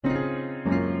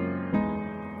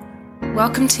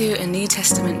Welcome to a New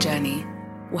Testament journey.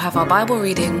 We'll have our Bible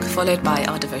reading followed by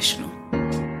our devotional.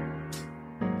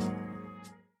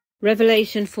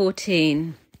 Revelation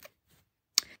 14.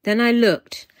 Then I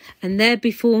looked, and there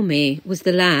before me was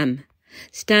the Lamb,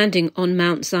 standing on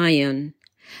Mount Zion,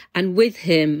 and with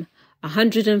him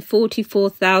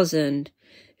 144,000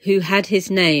 who had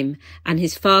his name and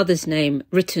his Father's name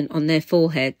written on their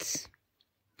foreheads.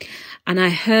 And I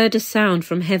heard a sound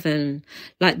from heaven,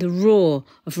 like the roar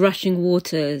of rushing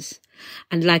waters,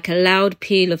 and like a loud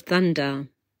peal of thunder.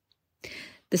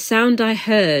 The sound I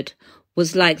heard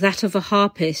was like that of a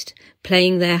harpist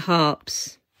playing their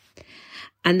harps.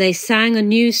 And they sang a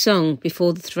new song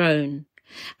before the throne,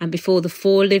 and before the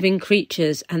 4 living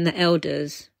creatures and the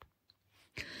elders.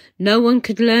 No one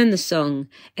could learn the song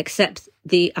except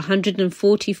the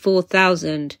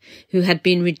 144,000 who had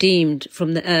been redeemed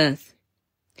from the earth.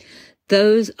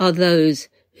 Those are those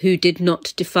who did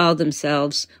not defile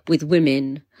themselves with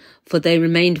women, for they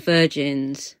remained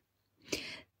virgins.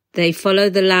 They follow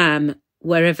the Lamb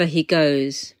wherever he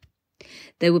goes.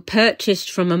 They were purchased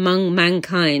from among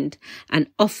mankind and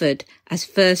offered as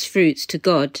first fruits to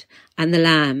God and the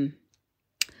Lamb.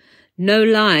 No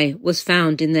lie was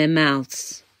found in their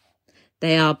mouths.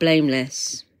 They are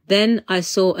blameless. Then I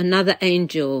saw another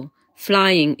angel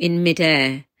flying in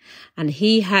mid-air, and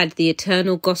he had the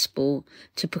eternal gospel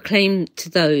to proclaim to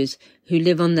those who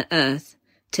live on the earth,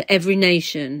 to every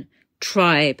nation,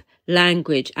 tribe,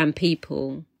 language, and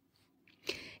people.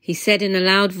 He said in a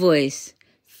loud voice,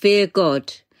 "Fear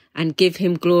God and give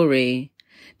him glory,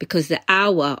 because the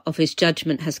hour of his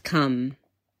judgment has come.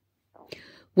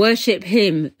 Worship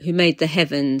him who made the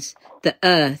heavens, the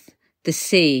earth, the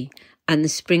sea, and the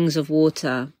springs of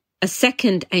water." A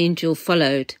second angel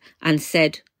followed and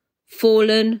said,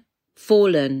 "Fallen,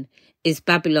 fallen is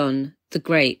Babylon the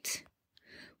Great,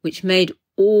 which made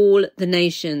all the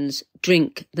nations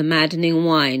drink the maddening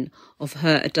wine of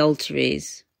her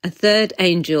adulteries." A third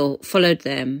angel followed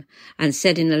them and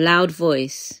said in a loud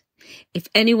voice, "If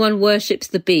anyone worships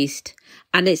the beast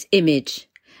and its image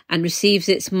and receives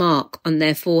its mark on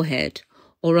their forehead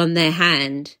or on their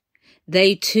hand,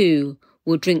 they too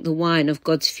will drink the wine of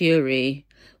God's fury,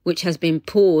 which has been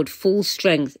poured full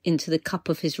strength into the cup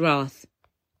of his wrath.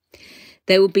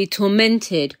 They will be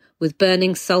tormented with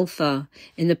burning sulphur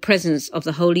in the presence of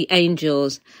the holy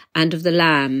angels and of the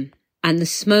Lamb, and the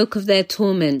smoke of their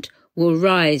torment will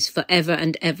rise forever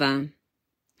and ever.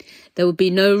 There will be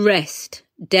no rest,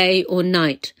 day or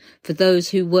night, for those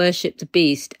who worship the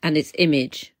beast and its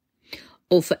image,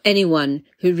 or for anyone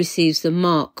who receives the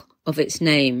mark of its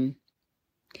name.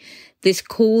 This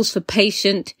calls for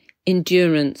patient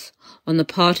endurance on the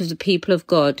part of the people of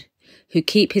God who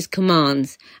keep his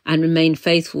commands and remain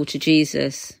faithful to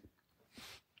Jesus.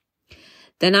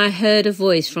 Then I heard a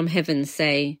voice from heaven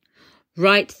say,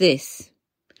 "Write this: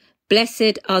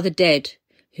 Blessed are the dead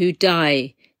who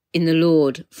die in the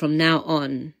Lord from now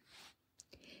on."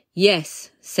 Yes,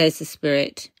 says the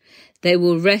Spirit, they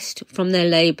will rest from their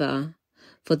labour,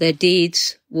 for their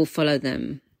deeds will follow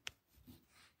them.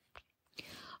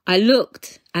 I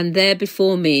looked, and there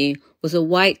before me was a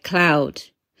white cloud,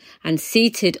 and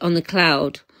seated on the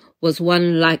cloud was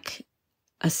one like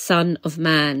a son of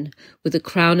man, with a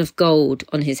crown of gold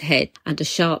on his head and a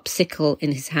sharp sickle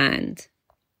in his hand.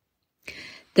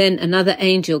 Then another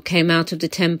angel came out of the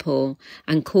temple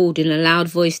and called in a loud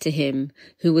voice to him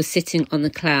who was sitting on the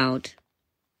cloud,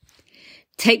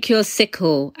 "Take your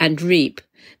sickle and reap,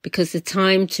 because the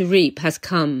time to reap has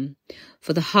come,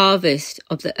 for the harvest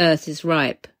of the earth is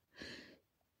ripe."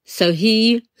 So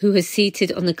he who was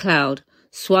seated on the cloud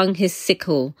swung his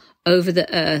sickle over the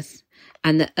earth,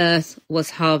 and the earth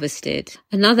was harvested.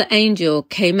 Another angel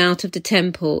came out of the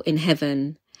temple in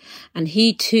heaven, and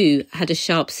he too had a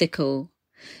sharp sickle.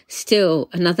 Still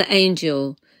another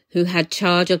angel who had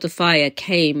charge of the fire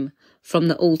came from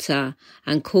the altar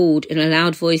and called in a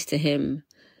loud voice to him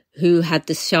who had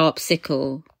the sharp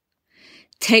sickle,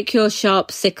 "Take your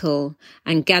sharp sickle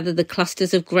and gather the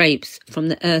clusters of grapes from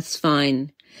the earth's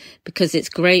vine, because its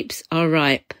grapes are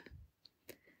ripe."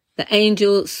 The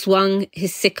angel swung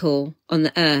his sickle on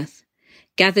the earth,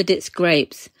 gathered its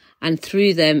grapes, and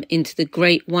threw them into the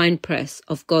great winepress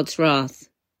of God's wrath.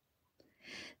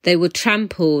 They were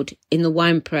trampled in the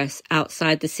winepress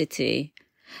outside the city,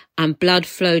 and blood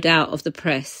flowed out of the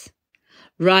press,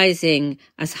 rising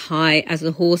as high as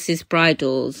the horses'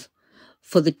 bridles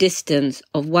for the distance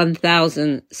of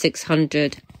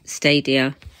 1,600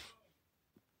 stadia.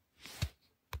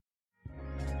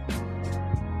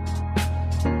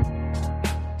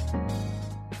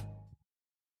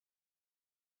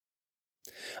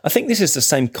 I think this is the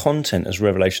same content as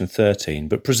Revelation 13,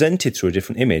 but presented through a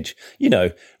different image. You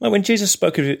know, like when Jesus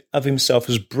spoke of himself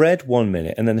as bread one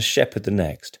minute and then a shepherd the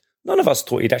next. None of us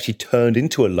thought he'd actually turned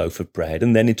into a loaf of bread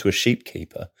and then into a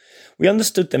sheepkeeper. We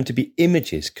understood them to be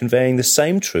images conveying the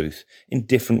same truth in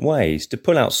different ways to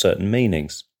pull out certain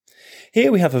meanings.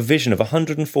 Here we have a vision of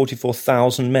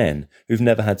 144,000 men who've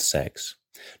never had sex.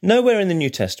 Nowhere in the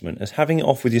New Testament has having it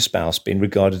off with your spouse been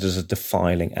regarded as a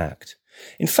defiling act.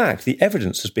 In fact, the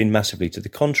evidence has been massively to the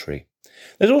contrary.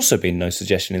 There's also been no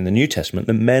suggestion in the New Testament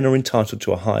that men are entitled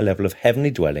to a higher level of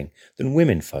heavenly dwelling than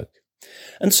women folk.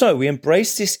 And so we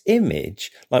embrace this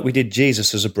image like we did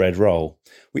Jesus as a bread roll.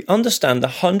 We understand the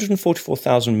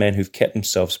 144,000 men who've kept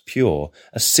themselves pure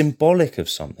as symbolic of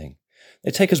something.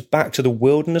 They take us back to the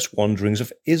wilderness wanderings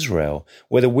of Israel,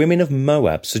 where the women of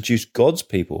Moab seduced God's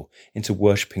people into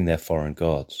worshipping their foreign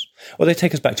gods. Or they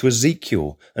take us back to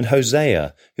Ezekiel and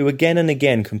Hosea, who again and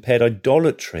again compared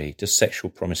idolatry to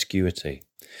sexual promiscuity.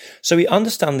 So we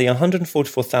understand the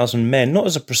 144,000 men not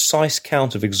as a precise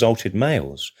count of exalted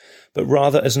males, but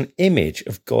rather as an image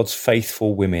of God's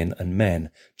faithful women and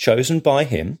men, chosen by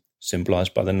him,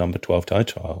 symbolised by the number 12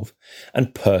 times 12,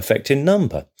 and perfect in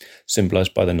number,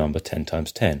 symbolised by the number 10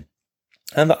 times 10.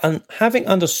 And having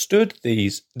understood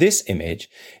this image,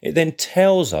 it then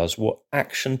tells us what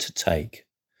action to take.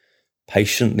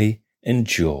 Patiently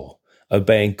endure,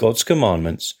 obeying God's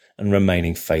commandments and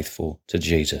remaining faithful to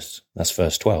Jesus. That's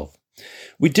verse 12.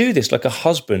 We do this like a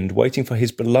husband waiting for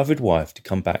his beloved wife to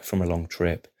come back from a long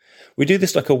trip. We do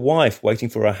this like a wife waiting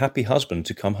for her happy husband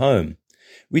to come home.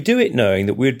 We do it knowing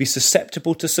that we would be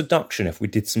susceptible to seduction if we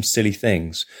did some silly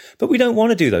things. But we don't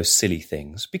want to do those silly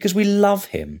things because we love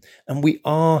him and we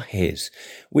are his.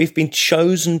 We've been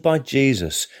chosen by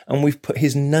Jesus and we've put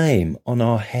his name on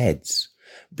our heads.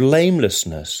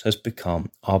 Blamelessness has become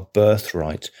our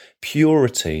birthright.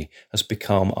 Purity has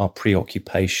become our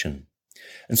preoccupation.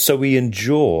 And so we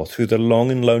endure through the long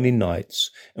and lonely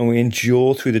nights, and we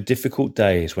endure through the difficult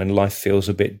days when life feels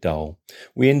a bit dull.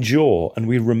 We endure and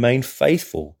we remain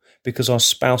faithful because our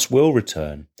spouse will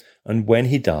return, and when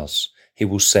he does, he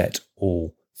will set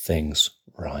all things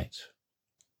right.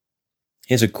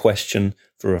 Here's a question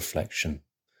for reflection.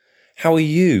 How are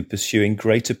you pursuing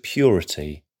greater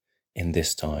purity in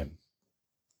this time?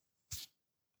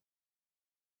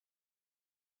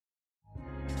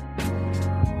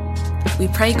 We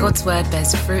pray God's word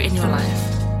bears fruit in your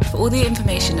life. For all the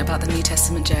information about the New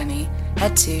Testament journey,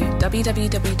 head to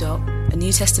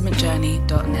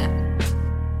www.anewtestamentjourney.net.